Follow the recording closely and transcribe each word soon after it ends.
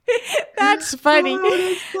That's funny. Oh,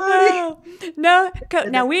 that's Oh, funny. no,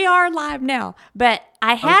 now we are live now, but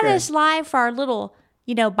I had Okay. us live for our little,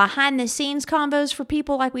 behind the scenes combos for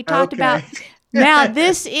people like we talked about. Okay. Now,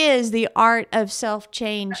 this is the Art of Self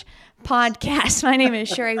Change podcast. My name is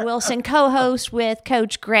Sherry Wilson, co host with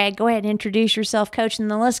Coach Greg. Go ahead and introduce yourself, Coach, and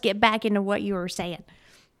then let's get back into what you were saying.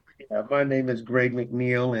 My name is Greg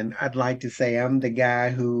McNeil, and I'd like to say I'm the guy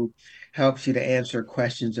who helps you to answer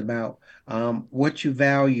questions about what you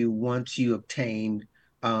value once you obtain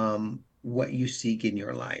what you seek in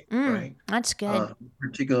your life, right? That's good.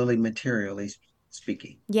 Particularly materially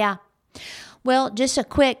speaking. Yeah. Well, just a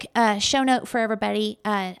quick show note for everybody.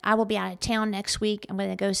 I will be out of town next week. I'm going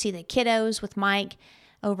to go see the kiddos with Mike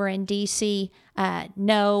over in DC.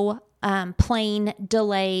 No plane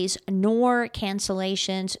delays, nor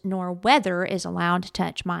cancellations, nor weather is allowed to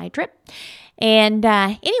touch my trip. And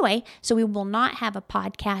anyway, so we will not have a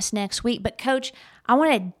podcast next week. But, Coach, I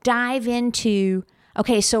want to dive into,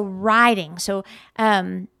 so writing. So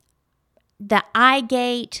the eye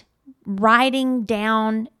gate, writing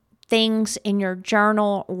down things in your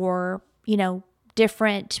journal or,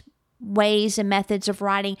 different ways and methods of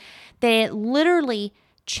writing, that it literally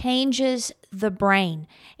changes the brain.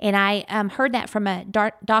 And I heard that from a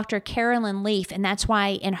Dr. Carolyn Leaf, and that's why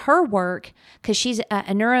in her work, because she's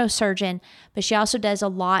a neurosurgeon, but she also does a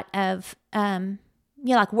lot of,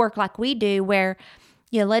 like work like we do where,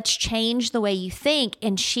 let's change the way you think.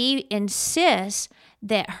 And she insists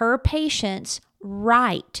that her patients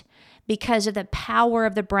write because of the power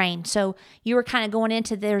of the brain. So you were kind of going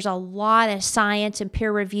into, there's a lot of science and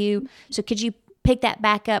peer review. So could you pick that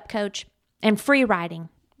back up, Coach? And free writing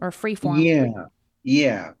or free form. Yeah,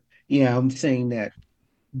 yeah, yeah. I'm saying that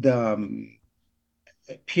the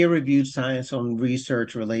peer-reviewed science on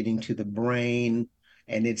research relating to the brain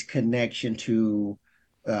and its connection to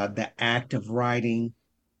the act of writing,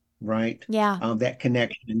 right? Yeah. That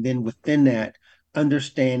connection, and then within that,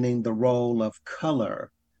 understanding the role of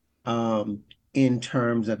color in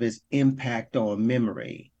terms of its impact on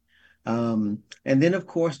memory. And then, of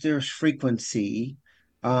course, there's frequency,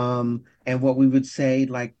 and what we would say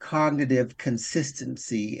like cognitive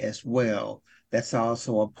consistency as well. That's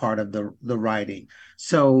also a part of the writing.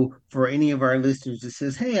 So for any of our listeners that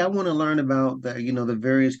says, "Hey, I want to learn about the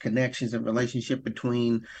various connections and relationship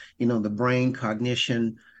between the brain,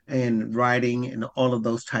 cognition, and writing, and all of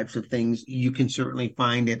those types of things," you can certainly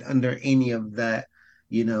find it under any of that,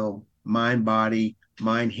 mind, body,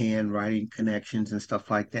 mind, hand, writing connections and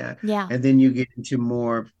stuff like that. Yeah. And then you get into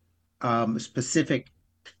more specific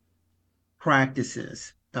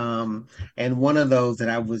practices. And one of those that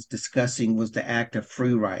I was discussing was the act of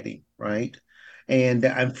free writing, right?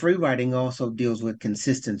 And free writing also deals with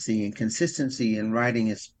consistency, and consistency in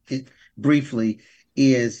writing briefly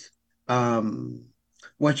is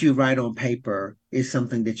what you write on paper is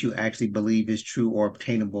something that you actually believe is true or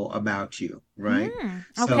obtainable about you, right?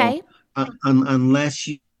 So Okay. unless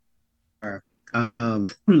you are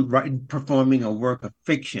performing a work of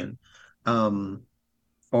fiction, um,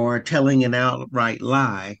 or telling an outright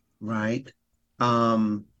lie, right?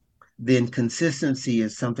 Um, then consistency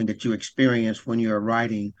is something that you experience when you're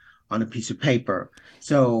writing on a piece of paper.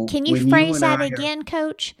 So Can you when you phrase and that I are, again,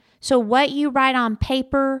 Coach? So what you write on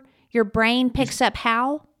paper, your brain picks up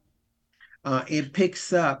how? it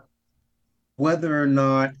picks up whether or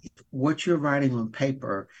not what you're writing on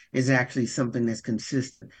paper is actually something that's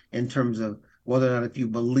consistent in terms of whether or not if you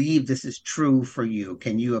believe this is true for you.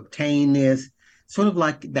 Can you obtain this? Sort of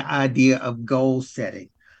like the idea of goal setting.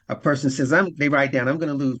 A person says, they write down, I'm going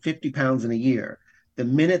to lose 50 pounds in a year. The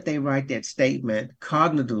minute they write that statement,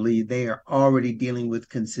 cognitively, they are already dealing with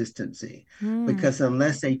consistency. Mm. Because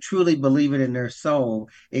unless they truly believe it in their soul,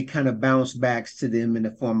 it kind of bounces back to them in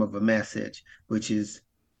the form of a message, which is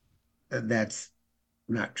that's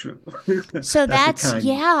not true. So That's a that's, kind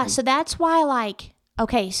yeah. of So that's why, like,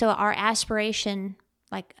 okay, so our aspiration,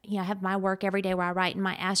 like, I have my work every day where I write in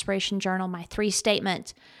my aspiration journal, my 3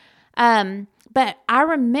 statements. But I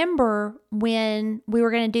remember when we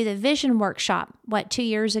were going to do the vision workshop, 2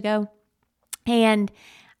 years ago? And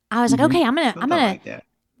I was like, mhm, okay, I'm something gonna, like that.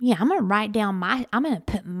 yeah, I'm gonna write down I'm gonna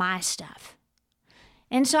put my stuff.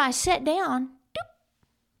 And so I sat down.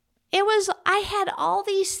 I had all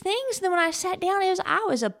these things. And then when I sat down, I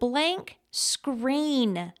was a blank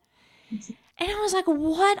screen. And I was like,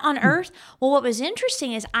 what on earth? Well, what was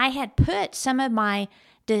interesting is I had put some of my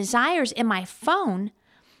desires in my phone.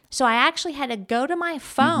 So I actually had to go to my hmm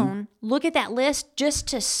phone, look at that list just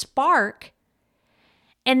to spark.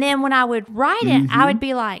 And then when I would write it, I would hmm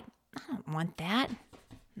be like, I don't want that.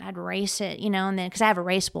 And I'd erase it, and then because I have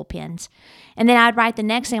erasable pens. And then I'd write the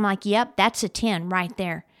next thing. I'm like, yep, that's a 10 right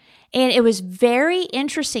there. And it was very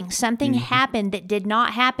interesting. Something Mhm. happened that did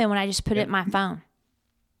not happen when I just put it Yeah, in my phone.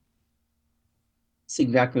 that's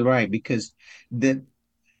exactly right. Because the,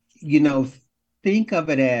 you know, think of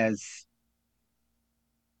it as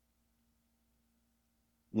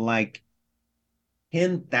like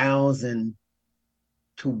 10,000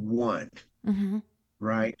 to one, Hmm.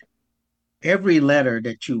 right? Every letter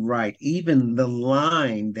that you write, even the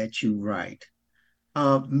line that you write,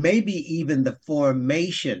 maybe even the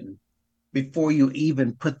formation before you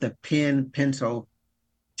even put the pencil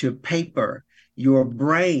to paper, your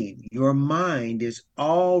brain, your mind is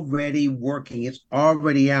already working. It's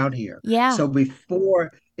already out here. Yeah. So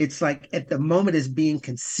before it's like at the moment it's being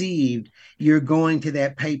conceived, you're going to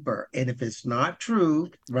that paper. And if it's not true,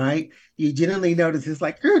 right, you generally notice it's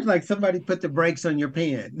like somebody put the brakes on your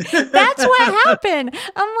pen. That's what happened.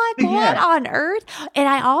 I'm like, what Yeah. on earth? And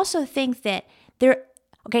I also think that there,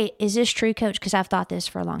 okay, is this true, coach? Because I've thought this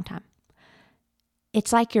for a long time.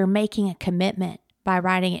 It's like you're making a commitment by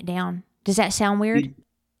writing it down. Does that sound weird?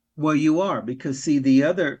 Well, you are because see the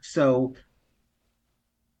other, so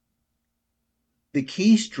the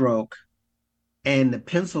keystroke and the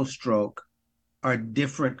pencil stroke are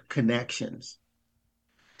different connections.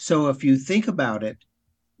 So if you think about it,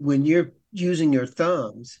 when you're using your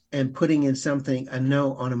thumbs and putting in something, a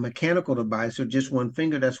note on a mechanical device or just one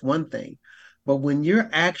finger, that's one thing. But when you're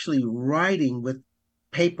actually writing with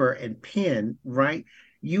paper and pen, right,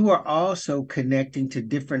 you are also connecting to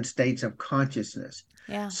different states of consciousness.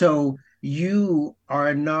 Yeah. So you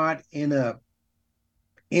are not in a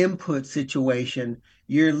input situation,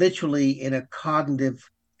 you're literally in a cognitive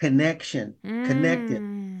connected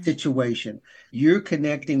Mm. situation. You're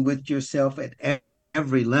connecting with yourself at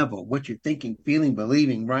every level, what you're thinking, feeling,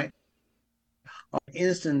 believing, right?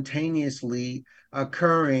 Instantaneously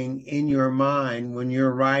occurring in your mind when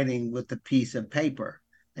you're writing with a piece of paper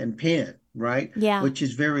and pen, right? Yeah. Which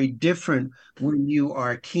is very different when you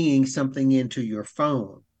are keying something into your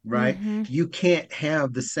phone, right? Mm-hmm. You can't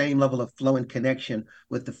have the same level of flow and connection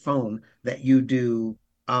with the phone that you do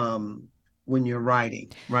when you're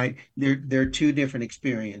writing, right? They're two different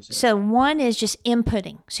experiences. So one is just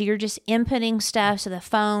inputting. So you're just inputting stuff, so the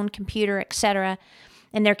phone, computer, etc.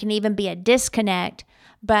 And there can even be a disconnect.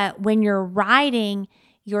 But when you're writing,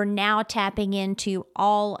 you're now tapping into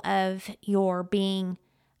all of your being,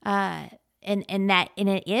 uh, and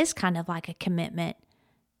it is kind of like a commitment.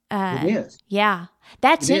 It is. Yeah,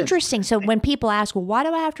 that's It is. interesting. So when people ask, well, why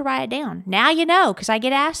do I have to write it down? Now you know, because I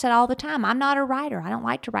get asked that all the time. I'm not a writer. I don't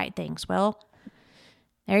like to write things. Well,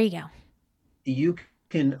 there you go. You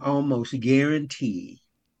can almost guarantee.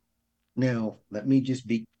 Now, let me just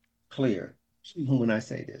be clear when I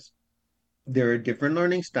say this. There are different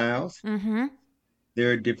learning styles, Mm-hmm.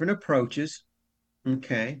 there are different approaches,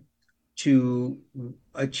 okay, to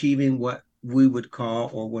achieving what we would call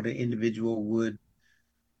or what an individual would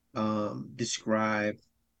describe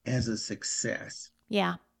as a success,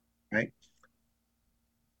 Yeah. right?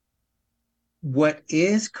 What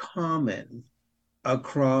is common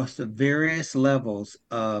across the various levels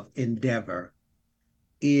of endeavor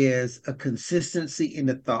is a consistency in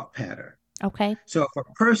the thought pattern. Okay. So if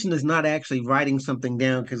a person is not actually writing something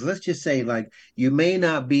down, because let's just say, like, you may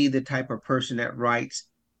not be the type of person that writes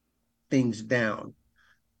things down,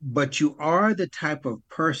 but you are the type of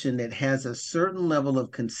person that has a certain level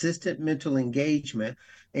of consistent mental engagement,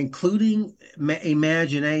 including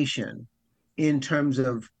imagination in terms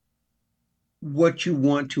of what you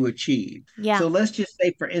want to achieve. Yeah. So let's just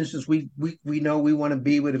say, for instance, we know we want to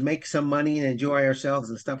be able to make some money and enjoy ourselves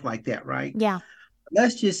and stuff like that, right? Yeah.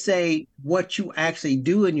 Let's just say what you actually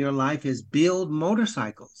do in your life is build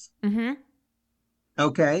motorcycles. Mm-hmm.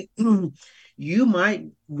 Okay. You might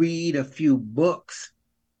read a few books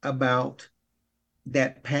about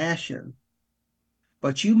that passion,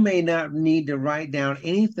 but you may not need to write down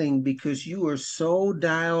anything because you are so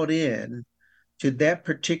dialed in to that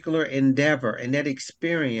particular endeavor and that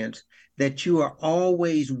experience that you are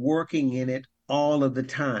always working in it all of the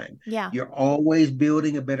time. Yeah. You're always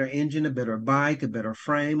building a better engine, a better bike, a better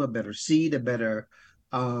frame, a better seat, a better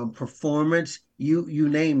performance. You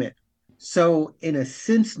name it. So, in a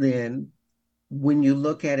sense, then, when you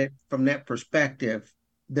look at it from that perspective,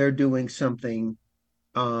 they're doing something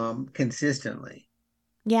consistently.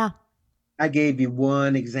 Yeah. I gave you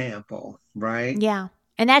one example, right? Yeah.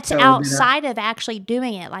 And that's So then outside of actually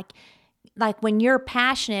doing it. Like when you're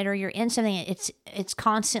passionate or you're in something, it's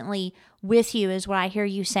constantly with you is what I hear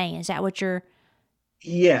you saying. Is that what you're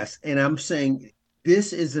yes, and I'm saying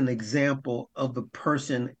this is an example of a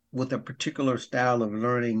person with a particular style of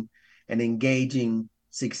learning and engaging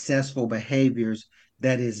successful behaviors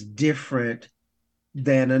that is different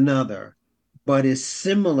than another, but is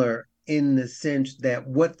similar in the sense that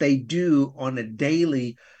what they do on a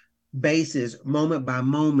daily basis, moment by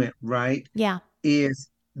moment, right, Yeah. is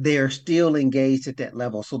they're still engaged at that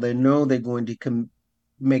level. So they know they're going to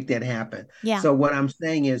make that happen. Yeah. So what I'm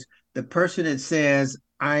saying is the person that says,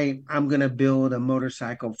 I'm going to build a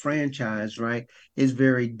motorcycle franchise, right, is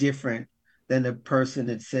very different than the person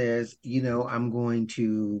that says, I'm going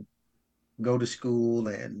to go to school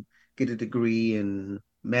and get a degree in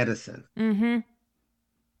medicine. Mm-hmm.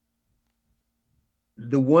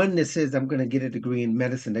 The one that says I'm going to get a degree in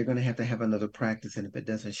medicine, they're going to have another practice, and if it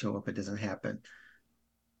doesn't show up, it doesn't happen.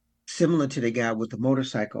 Similar to the guy with the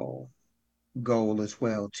motorcycle goal as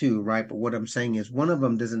well, too, right? But what I'm saying is one of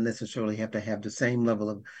them doesn't necessarily have to have the same level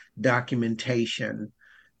of documentation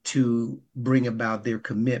to bring about their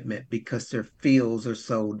commitment because their fields are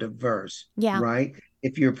so diverse, Yeah. right?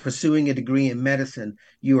 If you're pursuing a degree in medicine,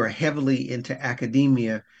 you are heavily into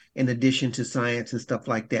academia in addition to science and stuff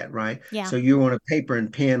like that, right? Yeah. So you're on a paper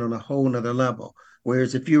and pen on a whole nother level.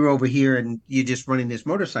 Whereas if you're over here and you're just running this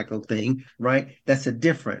motorcycle thing, right? That's a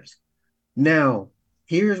difference. Now,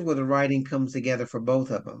 here's where the writing comes together for both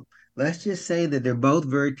of them. Let's just say that they're both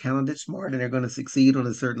very talented, smart, and they're going to succeed on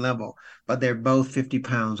a certain level, but they're both 50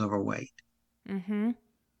 pounds overweight. Mm-hmm.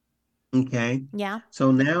 Okay. Yeah.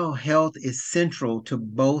 So now health is central to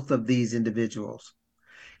both of these individuals.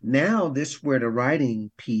 Now, this is where the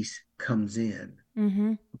writing piece comes in,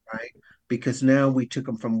 Mm-hmm. right? Because now we took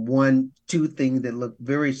them from two things that look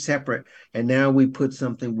very separate, and now we put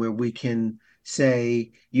something where we can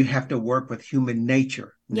say you have to work with human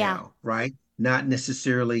nature Yeah. now, right? Not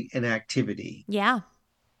necessarily an activity. Yeah.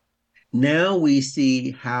 Now we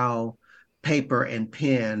see how paper and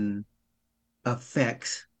pen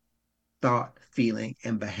affects thought, feeling,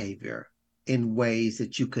 and behavior in ways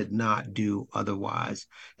that you could not do otherwise.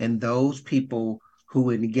 And those people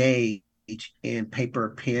who engage in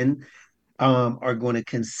paper pen are going to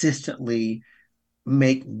consistently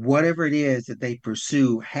make whatever it is that they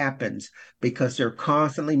pursue happens because they're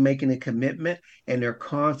constantly making a commitment and they're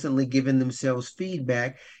constantly giving themselves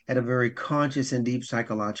feedback at a very conscious and deep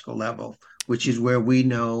psychological level, which is where we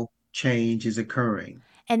know change is occurring.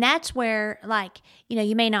 And that's where, like,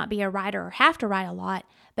 you may not be a writer or have to write a lot,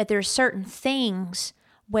 but there's certain things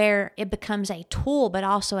where it becomes a tool, but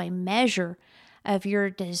also a measure of your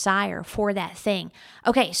desire for that thing.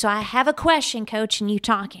 Okay, so I have a question, Coach, and you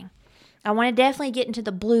talking. I want to definitely get into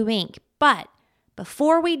the blue ink, but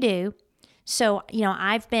before we do, so,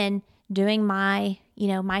 I've been doing my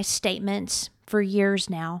statements for years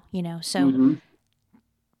now, so, Mm-hmm.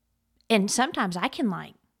 and sometimes I can,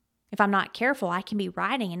 like, if I'm not careful, I can be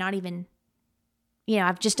writing and not even,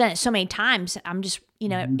 I've just done it so many times. I'm just,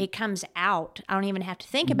 Mm-hmm. it comes out. I don't even have to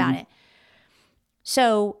think about Mm-hmm. it.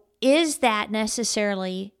 So, is that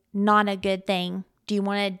necessarily not a good thing? Do you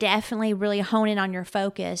want to definitely really hone in on your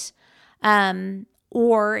focus?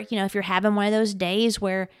 Or, if you're having one of those days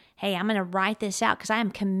where, hey, I'm going to write this out because I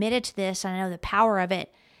am committed to this. I know the power of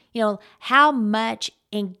it. How much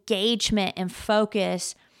engagement and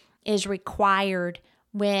focus is required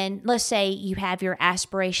when, let's say, you have your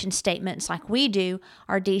aspiration statements like we do,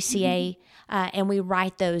 our DCA, and we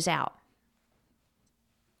write those out.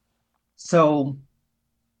 So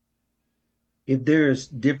if there's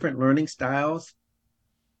different learning styles,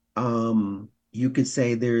 you could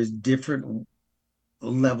say there's different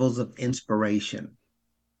levels of inspiration,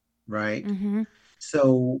 right? Mm-hmm.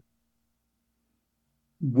 So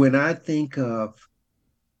when I think of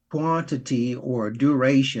quantity or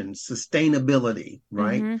duration, sustainability,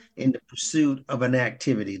 right, Mm-hmm. in the pursuit of an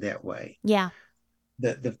activity that way, Yeah.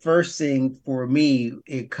 the first thing for me,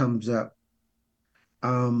 it comes up,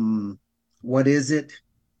 um, what is it?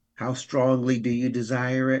 How strongly do you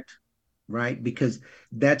desire it? Right? Because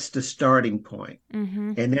that's the starting point.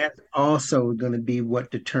 Mm-hmm. And that's also going to be what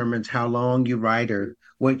determines how long you write or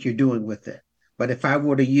what you're doing with it. But if I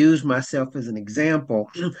were to use myself as an example,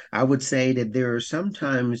 I would say that there are some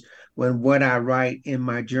times when what I write in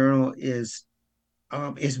my journal is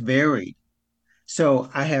varied. So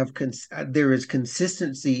there is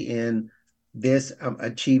consistency in this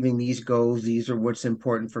achieving these goals. These are what's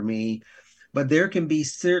important for me. But there can be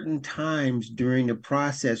certain times during the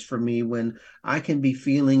process for me when I can be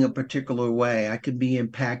feeling a particular way. I could be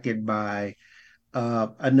impacted by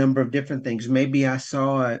a number of different things. Maybe I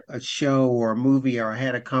saw a show or a movie, or I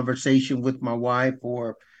had a conversation with my wife,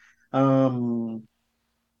 or um,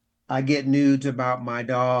 I get news about my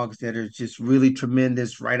dogs that are just really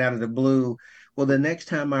tremendous right out of the blue. Well, the next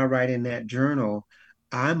time I write in that journal,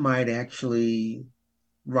 I might actually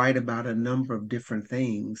write about a number of different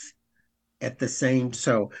things at the same.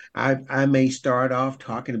 So I may start off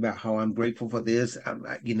talking about how I'm grateful for this,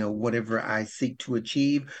 whatever I seek to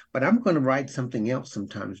achieve, but I'm going to write something else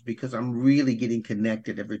sometimes because I'm really getting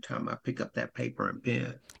connected every time I pick up that paper and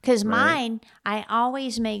pen, Because right? mine, I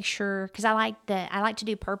always make sure, because I like to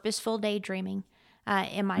do purposeful daydreaming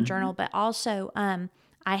in my journal, Mhm. but also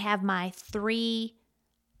I have my three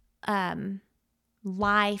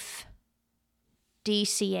life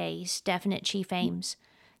DCAs, definite chief aims,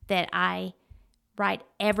 that I write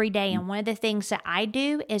every day. And one of the things that I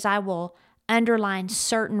do is I will underline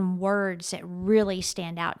certain words that really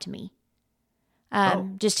stand out to me, Oh,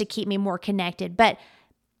 just to keep me more connected. But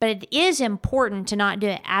it is important to not do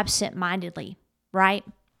it absent-mindedly, right?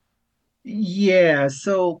 yeah.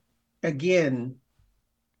 So again,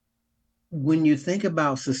 when you think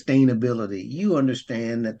about sustainability, you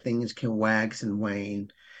understand that things can wax and wane.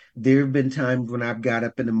 There have been times when I've got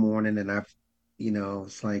up in the morning and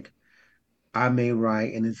it's like I may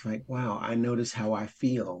write and it's like, wow, I notice how I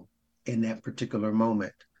feel in that particular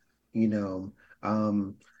moment. You know,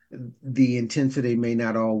 um, the intensity may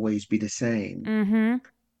not always be the same, Mm-hmm.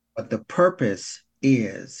 but the purpose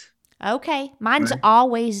is, Okay. Mine's right?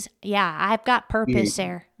 always, yeah, I've got Yeah, purpose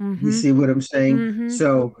there. you Mm-hmm. see what I'm saying? Mm-hmm.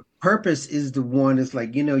 So purpose is the one. It's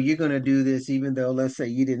like, you're gonna do this even though let's say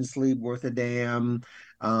you didn't sleep worth a damn.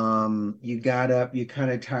 You got up, you're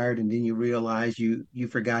kind of tired, and then you realize you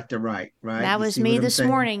forgot to write, right? That You was see what me I'm this saying?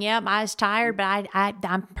 morning. Yep. I was tired, but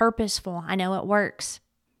I'm purposeful. I know it works.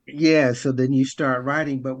 Yeah, so then you start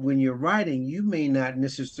writing, but when you're writing, you may not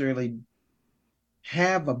necessarily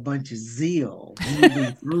have a bunch of zeal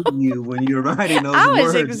moving through you when you're writing those I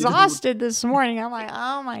was words. exhausted this morning. I'm like,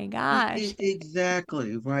 oh my gosh.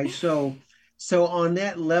 Exactly, right? So on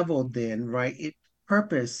that level then, right,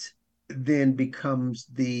 purpose then becomes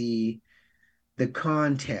the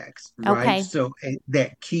context, right? Okay. So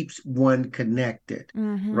that keeps one connected,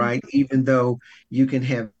 Mm-hmm. right? Even though you can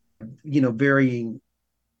have, varying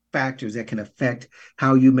factors that can affect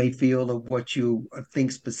how you may feel of what you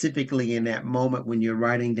think specifically in that moment when you're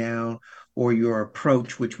writing down or your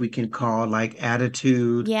approach, which we can call like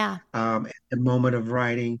attitude Yeah. at the moment of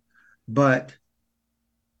writing. But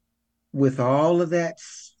with all of that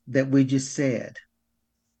we just said,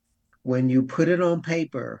 when you put it on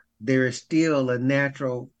paper, there is still a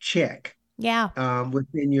natural check Yeah.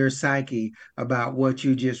 within your psyche about what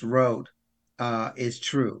you just wrote is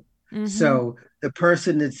true. Mm-hmm. So the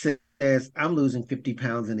person that says, I'm losing 50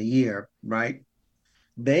 pounds in a year, right?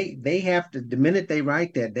 They have to, the minute they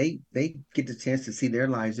write that, they get the chance to see their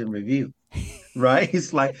lives in review, right?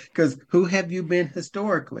 It's like, because who have you been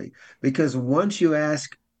historically? Because once you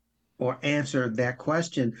ask or answer that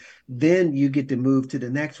question, then you get to move to the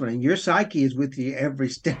next one. And your psyche is with you every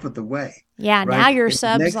step of the way, Yeah. Now right? your And the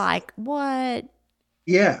sub's next, like, what?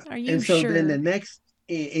 yeah. Are And you so then sure?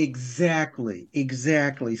 exactly,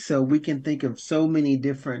 exactly. So we can think of so many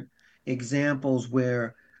different examples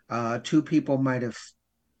where two people might have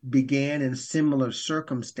began in similar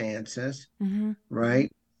circumstances, Mm-hmm.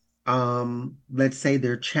 right? Let's say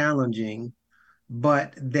they're challenging,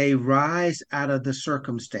 but they rise out of the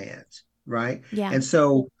circumstance, right? Yeah. And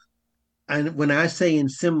so, and when I say in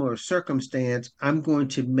similar circumstance, I'm going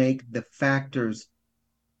to make the factors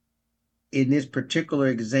in this particular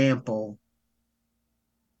example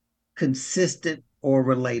consistent or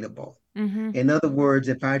relatable. Mm-hmm. In other words,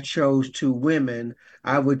 if I chose two women,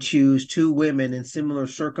 I would choose two women in similar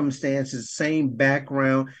circumstances, same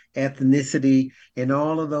background, ethnicity, and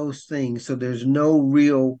all of those things. So there's no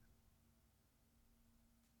real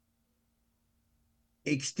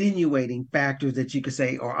extenuating factors that you could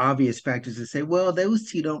say, or obvious factors to say, well, those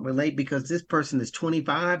two don't relate because this person is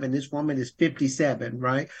 25 and this woman is 57,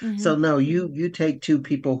 right? Mm-hmm. So no, you take two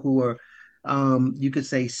people who are you could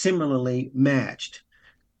say similarly matched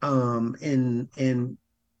in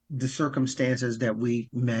the circumstances that we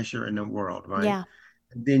measure in the world, right? Yeah.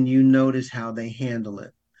 Then you notice how they handle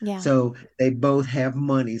it. Yeah. So they both have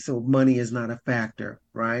money, so money is not a factor,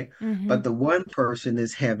 right? Mm-hmm. But the one person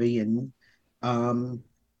is heavy and um,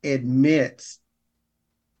 admits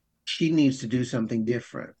she needs to do something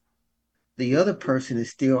different. The other person is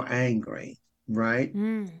still angry, right?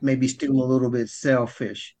 Mm. Maybe still a little bit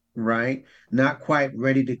selfish, right? Not quite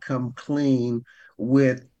ready to come clean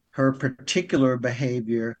with her particular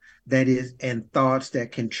behavior that is and thoughts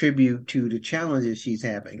that contribute to the challenges she's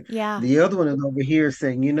having. Yeah. The other one is over here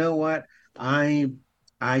saying, you know what? I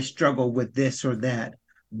I struggle with this or that,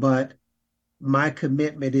 but my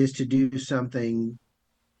commitment is to do something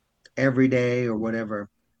every day or whatever.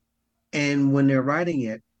 And when they're writing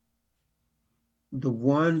it, the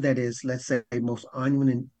one that is, let's say, most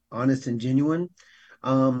honest and genuine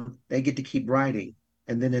they get to keep writing.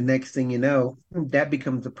 And then the next thing you know, that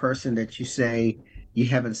becomes the person that you say you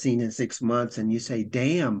haven't seen in 6 months, and you say,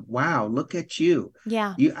 "Damn, wow, look at you.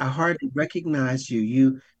 Yeah. I hardly recognize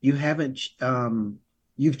you. You haven't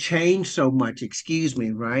you've changed so much, excuse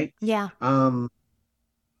me, right?" Yeah. Um,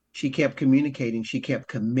 she kept communicating, she kept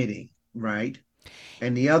committing, right?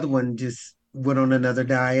 And the other one just went on another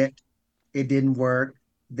diet. It didn't work.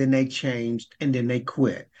 Then they changed and then they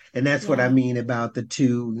quit. And that's what I Yeah. mean about the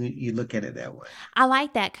two. You look at it that way. I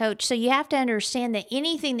like that, coach. So you have to understand that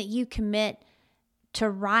anything that you commit to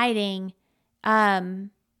writing,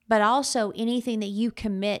 but also anything that you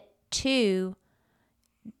commit to,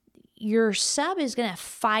 your sub is going to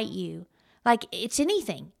fight you. Like it's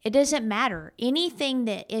anything, it doesn't matter. Anything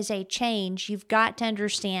that is a change, you've got to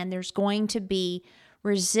understand there's going to be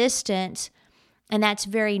resistance, and that's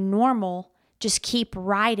very normal. Just keep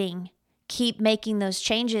writing, keep making those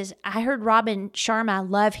changes. I heard Robin Sharma, I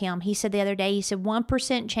love him. He said the other day, he said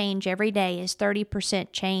 1% change every day is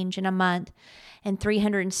 30% change in a month and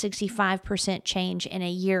 365% change in a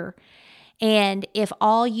year. And if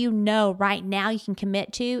all you know right now you can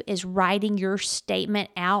commit to is writing your statement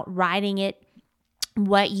out, writing it,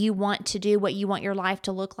 what you want to do, what you want your life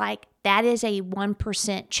to look like, that is a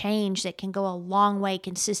 1% change that can go a long way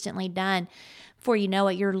consistently done before you know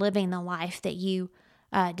it, you're living the life that you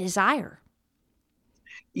desire.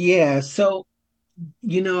 Yeah. So,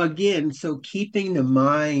 again, so keeping the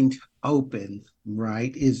mind open,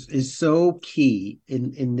 right, is so key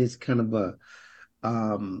in this kind of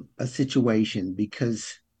a situation,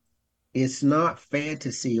 because it's not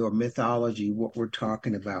fantasy or mythology what we're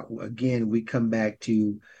talking about. Again, we come back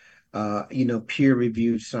to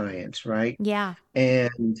peer-reviewed science, right? Yeah.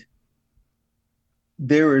 And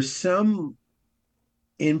there is some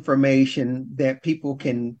information that people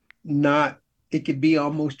can not, it could be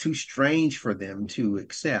almost too strange for them to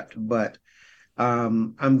accept. But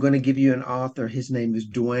I'm going to give you an author. His name is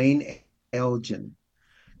Dwayne Elgin,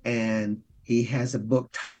 and he has a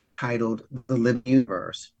book titled The Living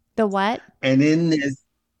Universe. The what? And in this,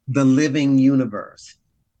 The Living Universe.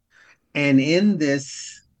 And in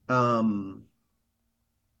this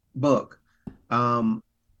book, um,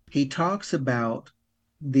 he talks about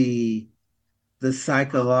the the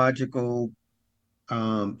psychological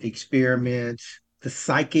experiments, the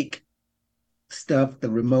psychic stuff, the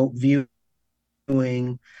remote viewing,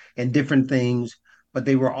 and different things, but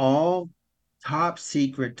they were all top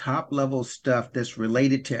secret, top level stuff that's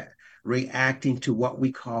related to reacting to what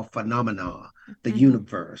we call phenomena, the Mm-hmm.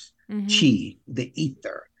 universe, Mm-hmm. chi, the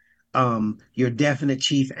ether, your definite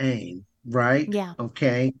chief aim, right? Yeah.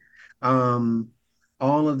 Okay. Um,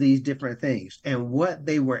 all of these different things. And what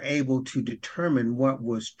they were able to determine what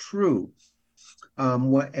was true.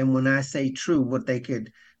 When I say true, what they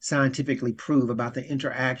could scientifically prove about the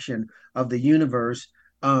interaction of the universe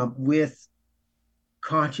with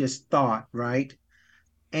conscious thought, right?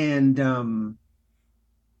 And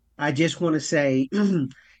I just want to say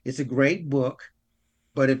it's a great book,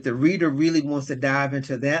 but if the reader really wants to dive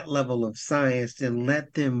into that level of science, then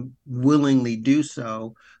let them willingly do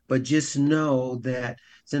so. But just know that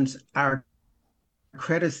since our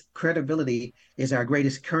credibility is our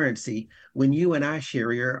greatest currency, when you and I,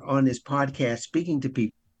 Sherry, are on this podcast speaking to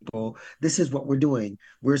people, this is what we're doing.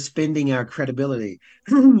 We're spending our credibility.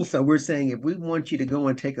 So we're saying, if we want you to go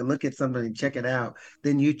and take a look at something and check it out,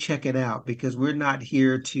 then you check it out, because we're not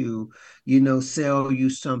here to, sell you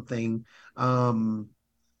something, to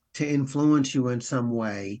influence you in some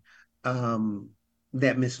way, um,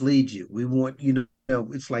 that misleads you. We want,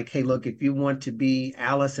 it's like, hey, look, if you want to be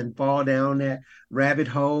Alice and fall down that rabbit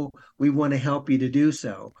hole, we want to help you to do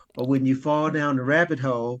so. But when you fall down the rabbit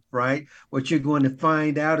hole, right, what you're going to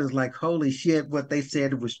find out is like, holy shit, what they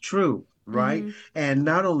said was true, right? Mm-hmm. And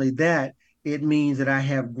not only that, it means that I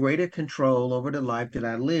have greater control over the life that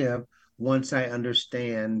I live once I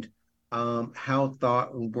understand how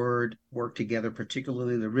thought and word work together,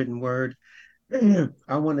 particularly the written word.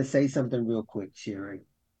 I want to say something real quick, Sherry.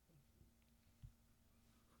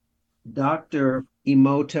 Dr.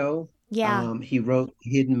 Emoto, Yeah. he wrote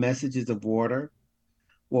Hidden Messages of Water.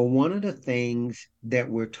 Well, one of the things that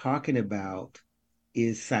we're talking about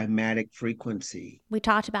is cymatic frequency. We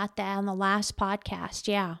talked about that on the last podcast.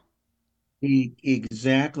 Yeah.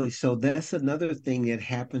 Exactly. So that's another thing that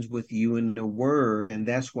happens with you in the word, and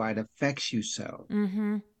that's why it affects you so.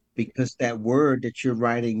 Mm-hmm. Because that word that you're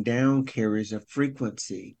writing down carries a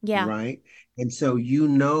frequency, Yeah. right? And so you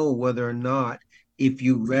know whether or not, if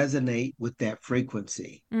you resonate with that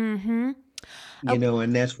frequency, Mm-hmm. Oh,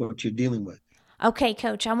 and that's what you're dealing with. okay,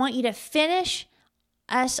 coach. I want you to finish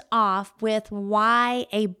us off with why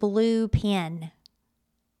a blue pen.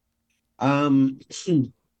 Um,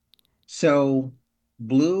 so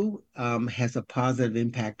blue has a positive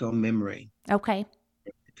impact on memory. Okay.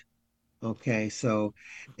 Okay, so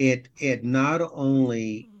it not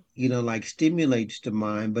only, like stimulates the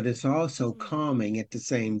mind, but it's also calming at the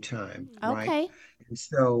same time, right? Okay. And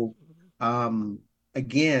so um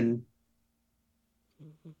again,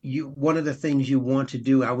 you one of the things you want to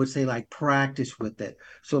do, I would say like practice with it.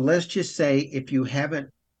 So let's just say if you haven't,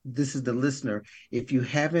 this is the listener, if you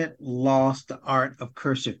haven't lost the art of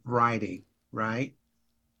cursive writing, right?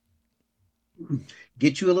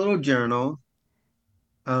 Get you a little journal,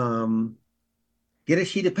 um, get a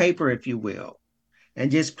sheet of paper, if you will,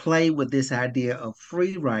 and just play with this idea of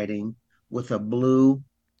free writing with a blue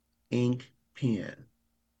ink pen,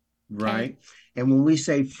 Okay. right? And when we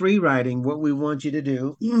say free writing, what we want you to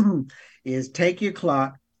do is take your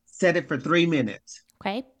clock, set it for 3 minutes,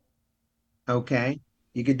 Okay. okay?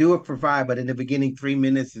 You could do it for 5, but in the beginning, 3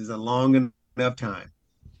 minutes is a long enough time.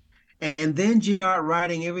 And then you start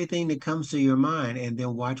writing everything that comes to your mind and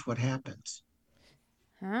then watch what happens,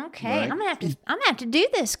 Okay. right? I'm gonna have to do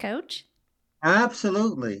this, coach.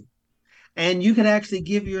 Absolutely. And you can actually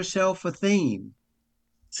give yourself a theme.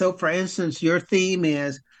 So, for instance, your theme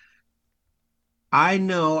is, I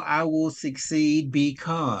know I will succeed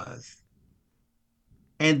because,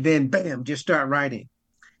 and then bam, just start writing.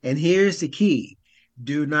 And here's the key: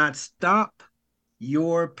 do not stop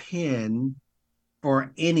your pen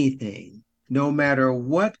for anything, no matter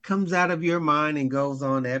what comes out of your mind and goes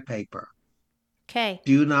on that paper. Okay.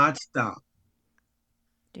 Do not stop.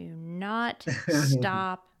 Do not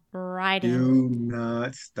stop writing. Do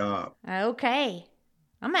not stop. Okay.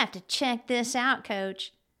 I'm gonna have to check this out,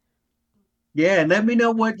 coach. Yeah, and let me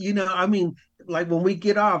know what, I mean, like when we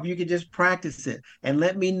get off, you can just practice it and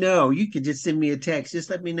let me know. You can just send me a text. Just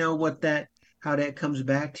let me know how that comes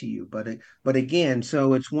back to you. But again,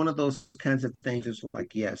 so it's one of those kinds of things. It's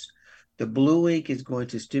like, yes, the blue ink is going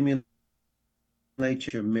to stimulate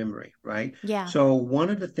your memory, right? Yeah. So one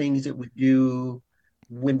of the things that we do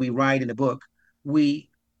when we write in a book, we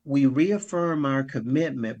we reaffirm our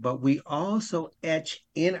commitment, but we also etch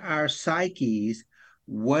in our psyches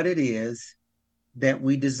what it is that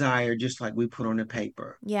we desire, just like we put on the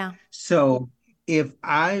paper. Yeah. So if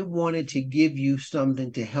I wanted to give you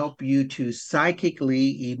something to help you to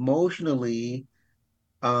psychically, emotionally,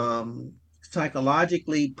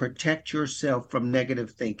 psychologically protect yourself from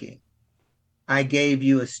negative thinking, I gave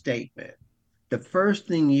you a statement. The first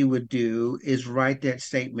thing you would do is write that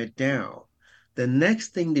statement down. The next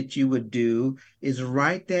thing that you would do is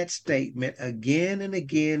write that statement again and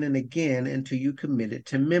again and again until you commit it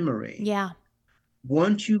to memory. Yeah.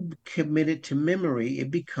 Once you commit it to memory, it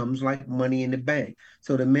becomes like money in the bank.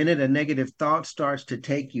 So the minute a negative thought starts to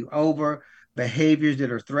take you over, behaviors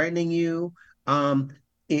that are threatening you, um,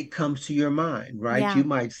 it comes to your mind, right? Yeah. You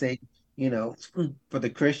might say, for the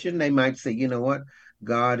Christian, they might say, you know what?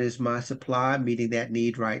 God is my supply, meeting that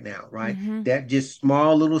need right now, right? Mm-hmm. That just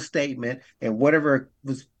small little statement, and whatever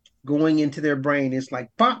was going into their brain, it's like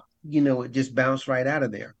pop, it just bounced right out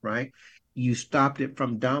of there, right? You stopped it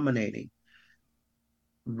from dominating.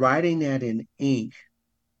 Writing that in ink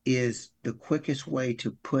is the quickest way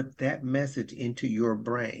to put that message into your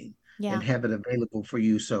brain Yeah. and have it available for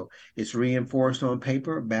you. So it's reinforced on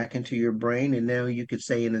paper back into your brain. And now you could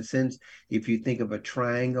say, in a sense, if you think of a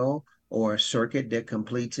triangle or a circuit that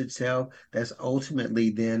completes itself, that's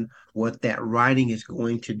ultimately then what that writing is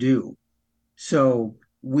going to do. So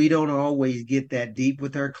we don't always get that deep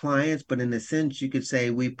with our clients, but in a sense, you could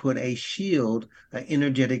say we put a shield, an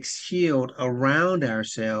energetic shield around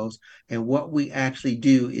ourselves. And what we actually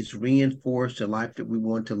do is reinforce the life that we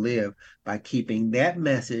want to live by keeping that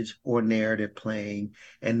message or narrative playing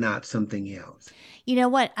and not something else. You know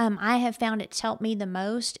what? I have found it's helped me the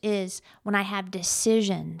most is when I have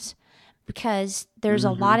decisions, because there's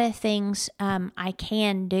a lot Hmm. of things I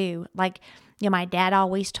can do. Like, my dad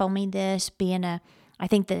always told me this. I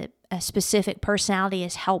think that a specific personality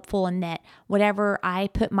is helpful in that whatever I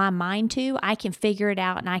put my mind to, I can figure it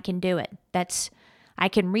out and I can do it. I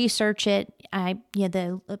can research it.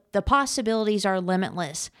 The possibilities are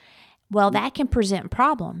limitless. Well, that can present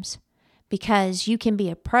problems because you can be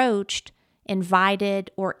approached, invited,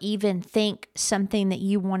 or even think something that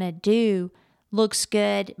you want to do looks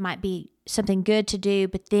good, might be something good to do,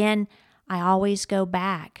 but then I always go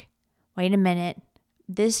back. Wait a minute,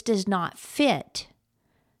 this does not fit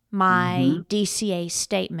my Hmm. DCA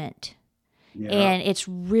statement. Yeah. And it's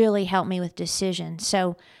really helped me with decisions.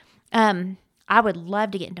 So I would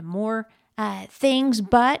love to get into more things,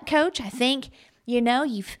 but coach, I think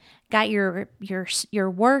you've got your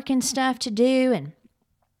work and stuff to do, and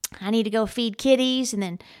I need to go feed kitties, and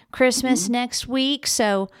then Christmas next week.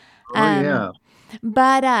 So, Oh yeah.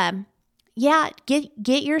 but yeah,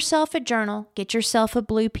 get yourself a journal, get yourself a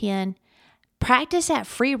blue pen, practice that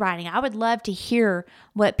free writing. I would love to hear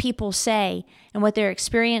what people say and what their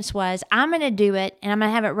experience was. I'm going to do it, and I'm going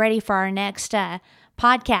to have it ready for our next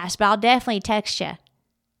podcast, but I'll definitely text you.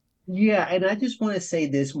 Yeah, and I just want to say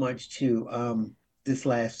this much too. This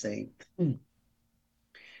last thing.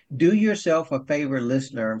 Do yourself a favor,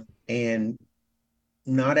 listener, and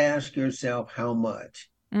not ask yourself how much.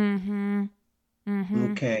 Mm-hmm.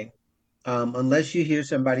 Mm-hmm. Okay. Unless you hear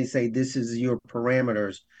somebody say this is your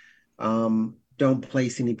parameters, don't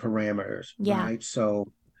place any parameters, Yeah. right?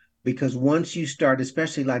 So, because once you start,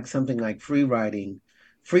 especially like something like free writing,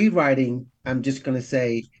 I'm just going to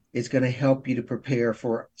say it's going to help you to prepare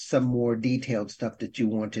for some more detailed stuff that you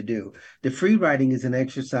want to do. The free writing is an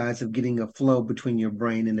exercise of getting a flow between your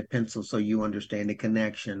brain and the pencil so you understand the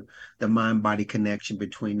connection, the mind body connection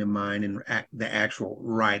between the mind and the actual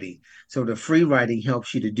writing. So, the free writing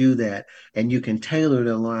helps you to do that, and you can tailor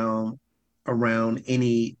it around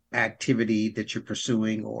any activity that you're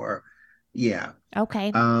pursuing or yeah.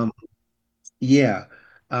 Okay. Um, yeah.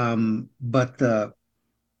 But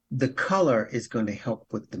the color is going to help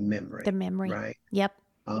with the The memory, memory. right? Yep.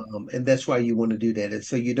 And that's why you want to do that. And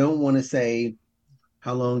so you don't want to say,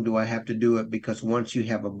 how long do I have to do it? Because once you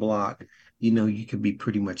have a block, you can be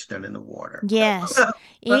pretty much done in the water. Yes.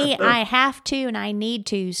 Any I have to and I need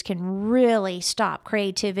to's can really stop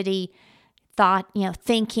creativity, thought,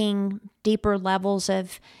 thinking, deeper levels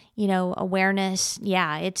of, awareness.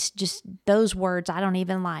 Yeah, it's just those words I don't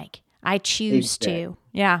even like. I choose Exactly. to.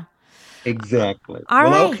 Yeah. Exactly. All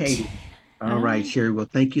Well, right. okay. All All right, right. Sherry. Well,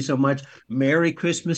 thank you so much. Merry Christmas